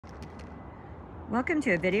Welcome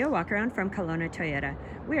to a video walk around from Kelowna Toyota.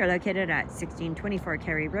 We are located at 1624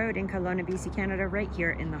 Carey Road in Kelowna, BC, Canada, right here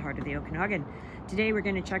in the heart of the Okanagan. Today we're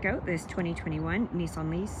going to check out this 2021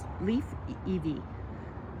 Nissan Leaf EV.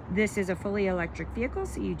 This is a fully electric vehicle,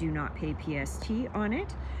 so you do not pay PST on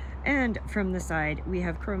it. And from the side, we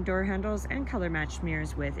have chrome door handles and color matched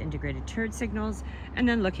mirrors with integrated turn signals. And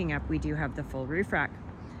then looking up, we do have the full roof rack.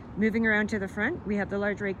 Moving around to the front, we have the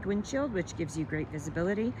large raked windshield, which gives you great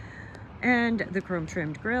visibility, and the chrome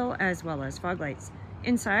trimmed grille, as well as fog lights.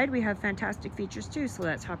 Inside we have fantastic features too, so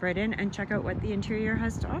let's hop right in and check out what the interior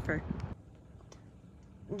has to offer.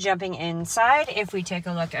 Jumping inside, if we take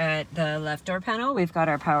a look at the left door panel, we've got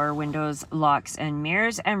our power windows, locks, and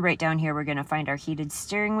mirrors, and right down here we're going to find our heated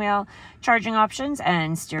steering wheel, charging options,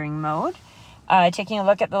 and steering mode. Taking a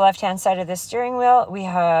look at the left hand side of the steering wheel, we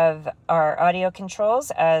have our audio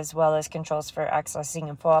controls as well as controls for accessing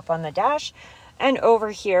and pull up on the dash. And over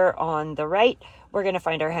here on the right, we're going to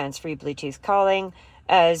find our hands-free Bluetooth calling,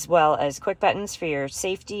 as well as quick buttons for your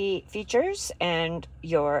safety features and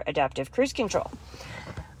your adaptive cruise control.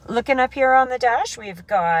 Looking up here on the dash, we've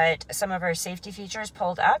got some of our safety features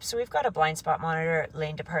pulled up. So we've got a blind spot monitor,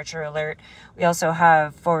 lane departure alert. We also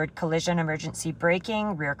have forward collision emergency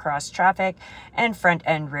braking, rear cross traffic, and front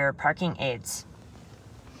and rear parking aids.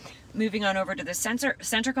 Moving on over to the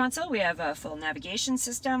center console, we have a full navigation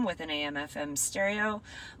system with an AM/FM stereo,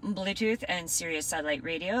 Bluetooth, and Sirius satellite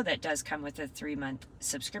radio that does come with a 3-month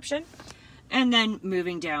subscription. And then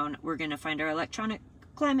moving down, we're going to find our electronic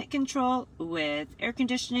climate control with air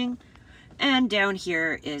conditioning. And down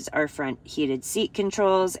here is our front heated seat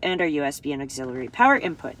controls and our USB and auxiliary power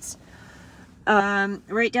inputs.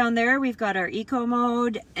 Right down there, we've got our eco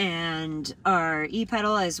mode and our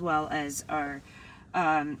e-pedal, as well as our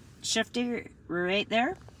shifter right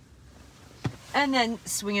there. And then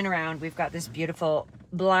swinging around, we've got this beautiful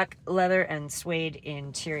black leather and suede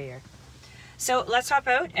interior. So let's hop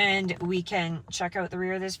out and we can check out the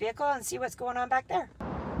rear of this vehicle and see what's going on back there.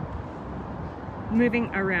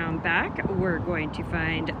 Moving around back, we're going to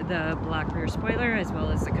find the black rear spoiler as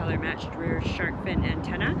well as the color matched rear shark fin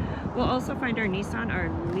antenna. We'll also find our Nissan, our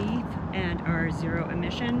Leaf, and our zero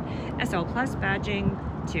emission SL Plus badging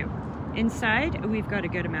too. Inside, we've got a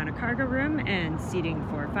good amount of cargo room and seating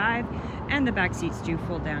for 5, and the back seats do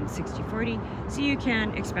fold down 60/40, so you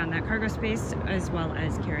can expand that cargo space as well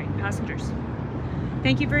as carrying passengers.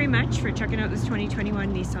 Thank you very much for checking out this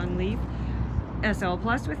 2021 Nissan Leaf SL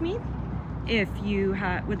Plus with me. If you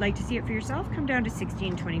would like to see it for yourself, come down to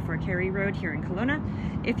 1624 Carey Road here in Kelowna.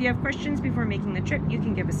 If you have questions before making the trip, you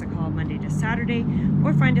can give us a call Monday to Saturday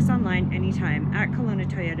or find us online anytime at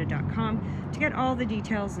KelownaToyota.com to get all the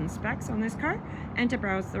details and specs on this car and to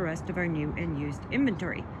browse the rest of our new and used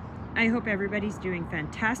inventory. I hope everybody's doing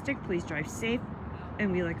fantastic. Please drive safe,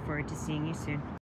 and we look forward to seeing you soon.